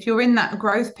 If you're in that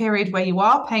growth period where you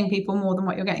are paying people more than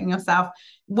what you're getting yourself,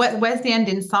 where's the end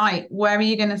in sight? Where are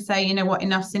you going to say,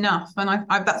 enough's enough? And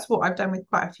that's what I've done with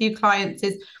quite a few clients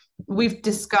is we've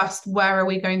discussed where are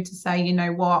we going to say,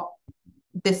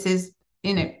 this is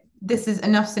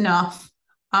enough's enough.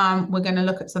 We're going to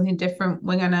look at something different.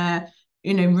 We're going to,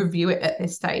 review it at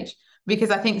this stage.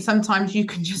 Because I think sometimes you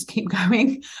can just keep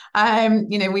going.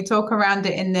 We talk around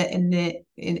it in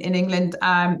England,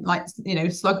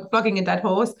 flogging a dead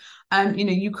horse.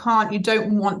 You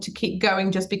don't want to keep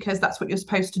going just because that's what you're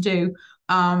supposed to do.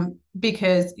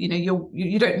 Because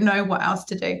you don't know what else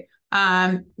to do.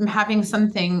 Having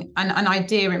something, an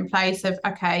idea in place of,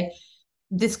 okay,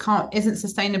 this isn't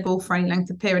sustainable for any length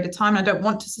of period of time. I don't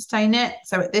want to sustain it.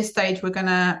 So at this stage, we're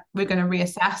gonna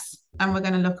reassess and we're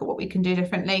gonna look at what we can do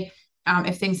differently.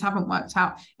 If things haven't worked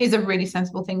out, is a really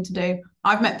sensible thing to do.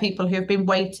 I've met people who have been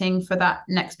waiting for that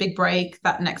next big break,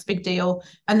 that next big deal,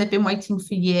 and they've been waiting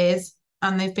for years,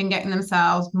 and they've been getting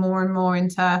themselves more and more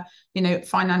into,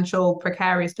 financial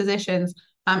precarious positions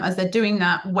as they're doing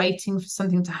that, waiting for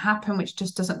something to happen, which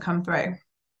just doesn't come through.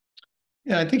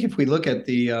 Yeah, I think if we look at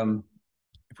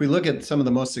some of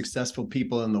the most successful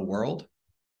people in the world,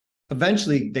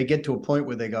 eventually they get to a point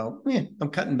where they go, I'm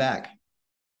cutting back.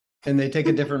 And they take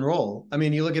a different role. I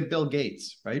mean, you look at Bill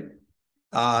Gates, right?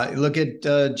 You look at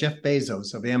Jeff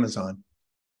Bezos of Amazon,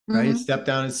 right? Mm-hmm. Step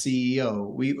down as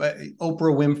CEO.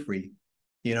 Oprah Winfrey,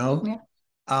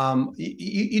 Yeah.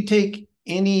 You take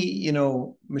any,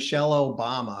 Michelle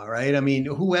Obama, right? I mean,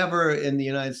 whoever in the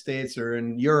United States or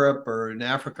in Europe or in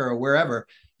Africa or wherever,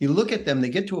 you look at them, they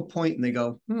get to a point and they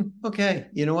go, okay,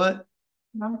 you know what?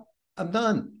 No. I'm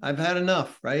done. I've had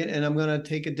enough, right? And I'm going to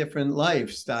take a different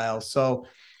lifestyle. So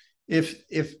if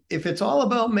it's all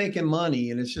about making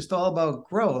money and it's just all about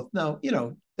growth, now,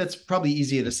 that's probably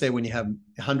easier to say when you have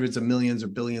hundreds of millions or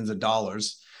billions of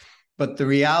dollars. But the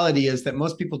reality is that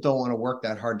most people don't want to work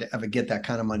that hard to ever get that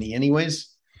kind of money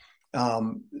anyways.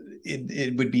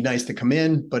 It would be nice to come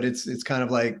in, but it's kind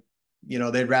of like,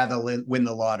 they'd rather win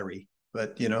the lottery,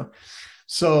 but,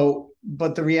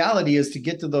 but the reality is to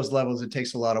get to those levels, it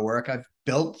takes a lot of work. I've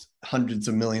built hundreds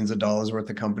of millions of dollars worth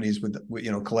of companies with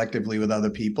collectively with other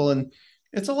people. And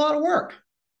it's a lot of work.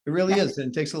 It really is.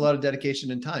 And it takes a lot of dedication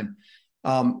and time.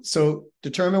 So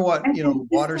determine what,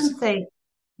 waters.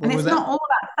 And it's not all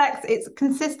that sex, it's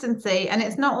consistency. And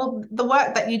it's not all the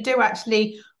work that you do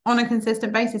actually on a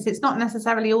consistent basis. It's not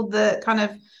necessarily all the kind of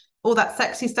all that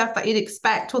sexy stuff that you'd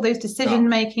expect, all those decision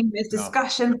making, those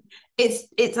discussions.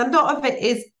 It's a lot of it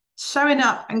is showing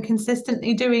up and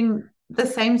consistently doing the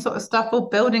same sort of stuff or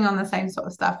building on the same sort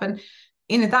of stuff. And,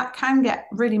 that can get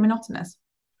really monotonous.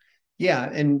 Yeah.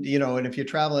 And, and if you're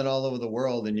traveling all over the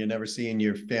world and you're never seeing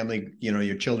your family,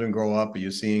 your children grow up, or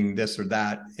you're seeing this or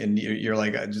that, and you're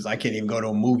like, I can't even go to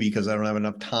a movie because I don't have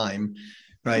enough time.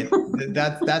 Right.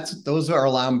 Those are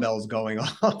alarm bells going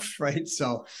off. Right.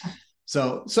 So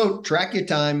track your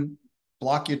time,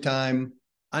 block your time,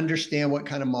 understand what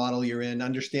kind of model you're in,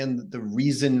 understand the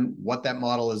reason what that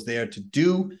model is there to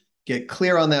do, get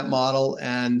clear on that model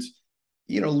and,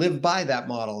 live by that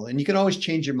model. And you can always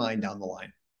change your mind down the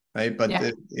line. Right. But,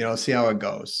 see how it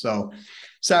goes. So,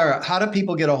 Sarah, how do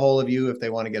people get a hold of you if they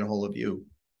want to get a hold of you?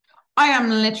 I am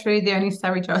literally the only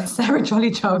Sarah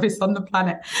Jolley-Jarvis on the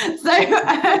planet. So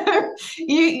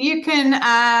you can,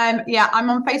 I'm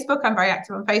on Facebook. I'm very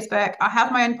active on Facebook. I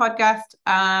have my own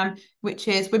podcast, which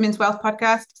is Women's Wealth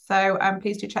Podcast. So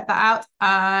please do check that out.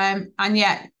 I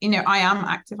am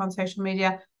active on social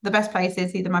media. The best place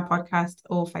is either my podcast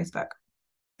or Facebook.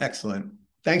 Excellent.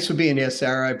 Thanks for being here,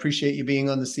 Sarah. I appreciate you being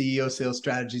on the CEO Sales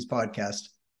Strategies podcast.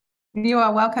 You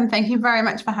are welcome. Thank you very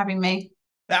much for having me.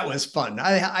 That was fun.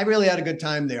 I really had a good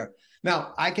time there.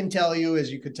 Now, I can tell you,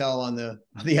 as you could tell on the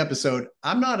episode,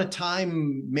 I'm not a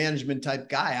time management type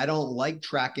guy. I don't like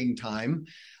tracking time.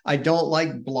 I don't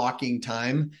like blocking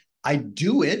time. I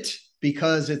do it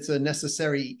because it's a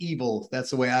necessary evil. That's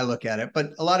the way I look at it.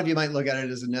 But a lot of you might look at it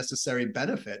as a necessary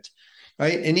benefit.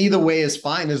 right? And either way is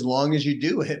fine as long as you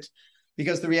do it.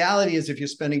 Because the reality is, if you're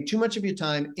spending too much of your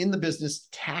time in the business,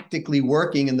 tactically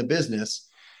working in the business,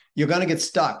 you're going to get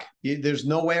stuck. There's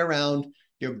no way around.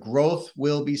 Your growth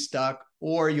will be stuck,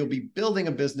 or you'll be building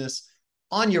a business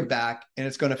on your back, and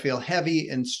it's going to feel heavy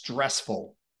and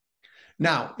stressful.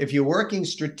 Now, if you're working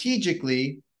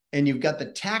strategically and you've got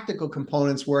the tactical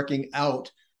components working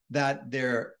out that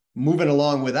they're moving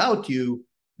along without you,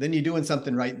 then you're doing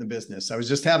something right in the business. I was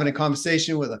just having a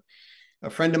conversation with a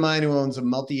friend of mine who owns a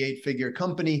multi-8-figure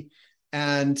company,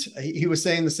 and he was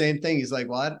saying the same thing. He's like,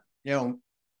 well,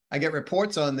 I get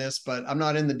reports on this, but I'm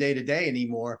not in the day-to-day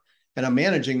anymore, and I'm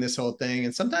managing this whole thing.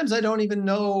 And sometimes I don't even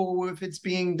know if it's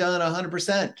being done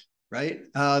 100%, right?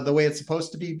 The way it's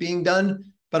supposed to be being done,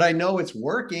 but I know it's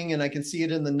working, and I can see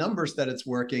it in the numbers that it's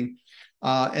working.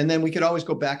 And then we could always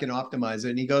go back and optimize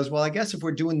it. And he goes, well, I guess if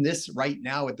we're doing this right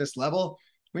now at this level,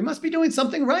 we must be doing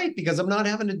something right, because I'm not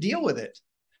having to deal with it.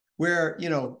 Where,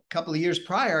 a couple of years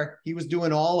prior, he was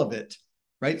doing all of it,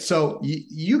 right? So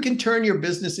you can turn your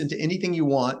business into anything you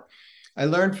want. I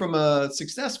learned from a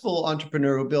successful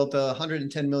entrepreneur who built a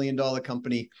 $110 million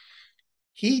company.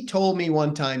 He told me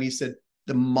one time, he said,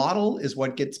 the model is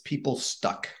what gets people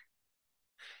stuck.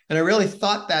 And I really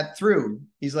thought that through.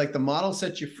 He's like, the model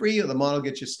sets you free, or the model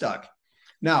gets you stuck.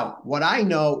 Now, what I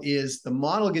know is the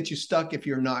model gets you stuck if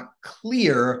you're not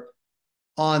clear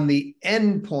on the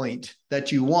end point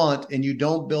that you want, and you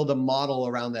don't build a model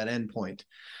around that end point.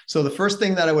 So the first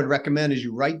thing that I would recommend is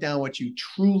you write down what you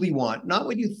truly want, not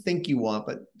what you think you want,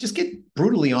 but just get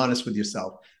brutally honest with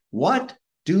yourself. What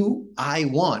do I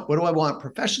want? What do I want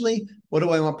professionally? What do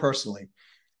I want personally?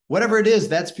 Whatever it is,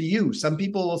 that's for you. Some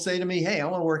people will say to me, hey, I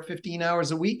want to work 15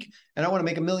 hours a week and I want to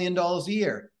make $1 million a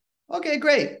year. Okay,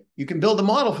 great. You can build a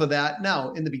model for that.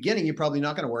 Now, in the beginning, you're probably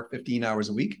not going to work 15 hours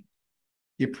a week.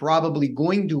 You're probably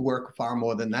going to work far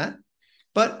more than that.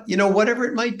 But, whatever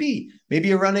it might be, maybe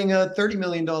you're running a $30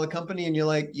 million company and you're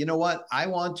like, you know what? I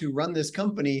want to run this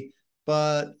company,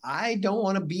 but I don't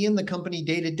want to be in the company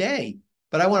day to day,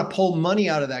 but I want to pull money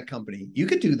out of that company. You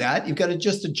could do that. You've got to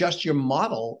just adjust your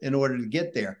model in order to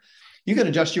get there. You can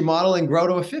adjust your model and grow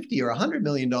to a $50 or $100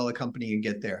 million company and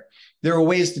get there. There are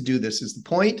ways to do this, is the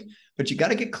point, but you got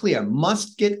to get clear.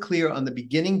 Must get clear on the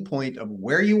beginning point of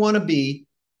where you want to be,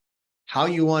 how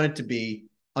you want it to be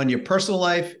on your personal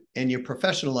life and your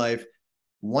professional life.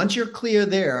 Once you're clear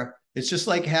there, it's just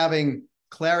like having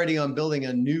clarity on building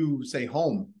a new, say,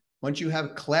 home. Once you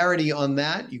have clarity on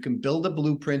that, you can build a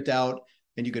blueprint out,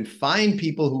 and you can find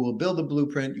people who will build a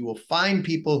blueprint. You will find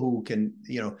people who can,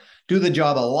 do the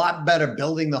job a lot better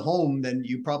building the home than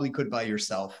you probably could by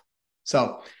yourself.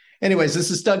 So anyways,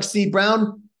 this is Doug C.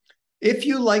 Brown. If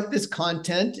you like this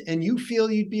content and you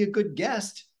feel you'd be a good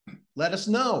guest, let us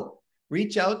know.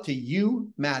 Reach out to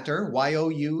YouMatter,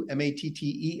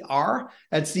 YOUMATTER,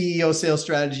 at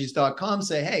CEOSalesStrategies.com.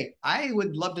 Say, hey, I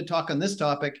would love to talk on this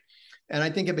topic, and I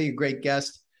think it'd be a great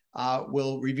guest.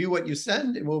 We'll review what you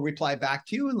send, and we'll reply back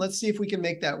to you, and let's see if we can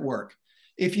make that work.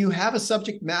 If you have a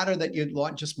subject matter that you'd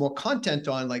want just more content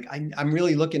on, like I'm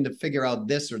really looking to figure out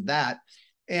this or that,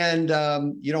 and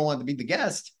you don't want to be the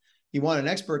guest, you want an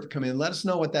expert to come in, let us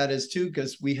know what that is too,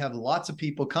 because we have lots of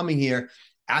people coming here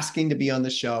asking to be on the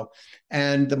show.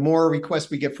 And the more requests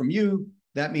we get from you,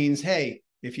 that means, hey,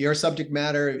 if your subject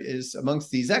matter is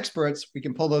amongst these experts, we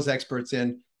can pull those experts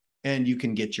in and you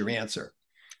can get your answer.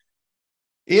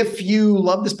 If you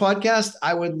love this podcast,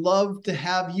 I would love to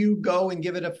have you go and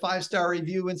give it a 5-star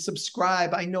review and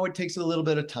subscribe. I know it takes a little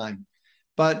bit of time,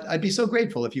 but I'd be so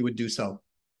grateful if you would do so.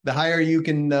 The higher you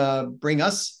can bring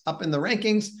us up in the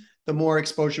rankings, the more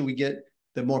exposure we get,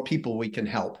 the more people we can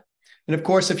help. And of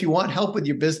course, if you want help with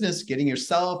your business, getting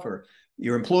yourself or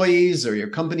your employees or your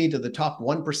company to the top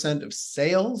 1% of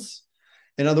sales,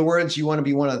 in other words, you want to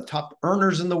be one of the top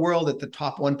earners in the world at the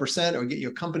top 1%, or get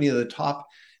your company to the top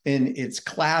in its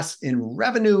class in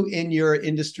revenue in your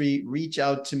industry, reach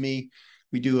out to me.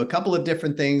 We do a couple of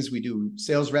different things. We do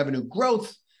sales revenue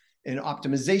growth and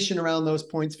optimization around those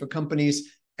points for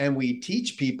companies. And we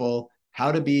teach people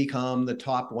how to become the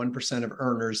top 1% of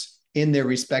earners in their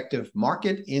respective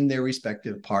market, in their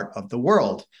respective part of the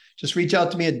world. Just reach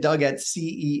out to me at Doug at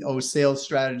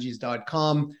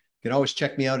CEOSalesStrategies.com. You can always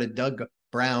check me out at Doug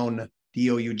Brown,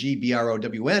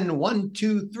 DOUGBROWN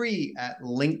 123 at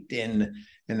LinkedIn.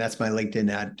 And that's my LinkedIn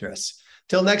address.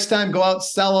 Till next time, go out,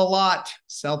 sell a lot,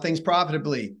 sell things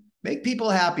profitably, make people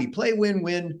happy, play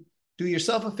win-win, do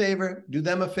yourself a favor, do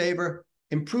them a favor,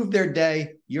 improve their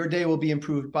day. Your day will be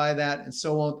improved by that. And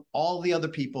so will all the other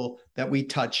people that we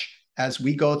touch as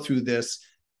we go through this,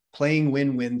 playing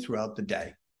win-win throughout the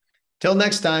day. Till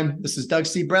next time, this is Doug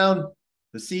C. Brown.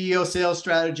 The CEO Sales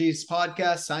Strategies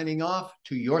podcast signing off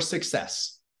to your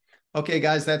success. Okay,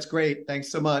 guys, that's great.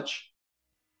 Thanks so much.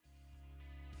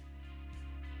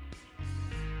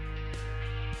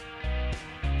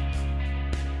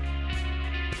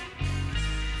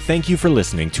 Thank you for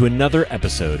listening to another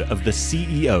episode of the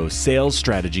CEO Sales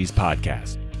Strategies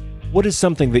podcast. What is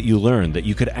something that you learned that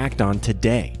you could act on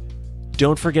today?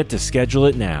 Don't forget to schedule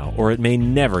it now, or it may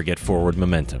never get forward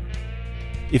momentum.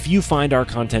 If you find our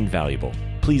content valuable,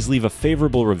 please leave a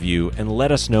favorable review and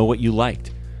let us know what you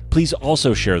liked. Please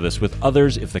also share this with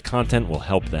others if the content will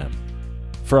help them.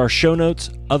 For our show notes,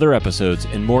 other episodes,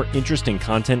 and more interesting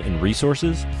content and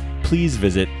resources, please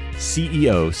visit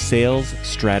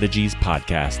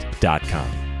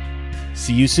ceosalesstrategiespodcast.com.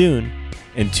 See you soon,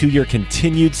 and to your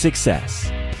continued success.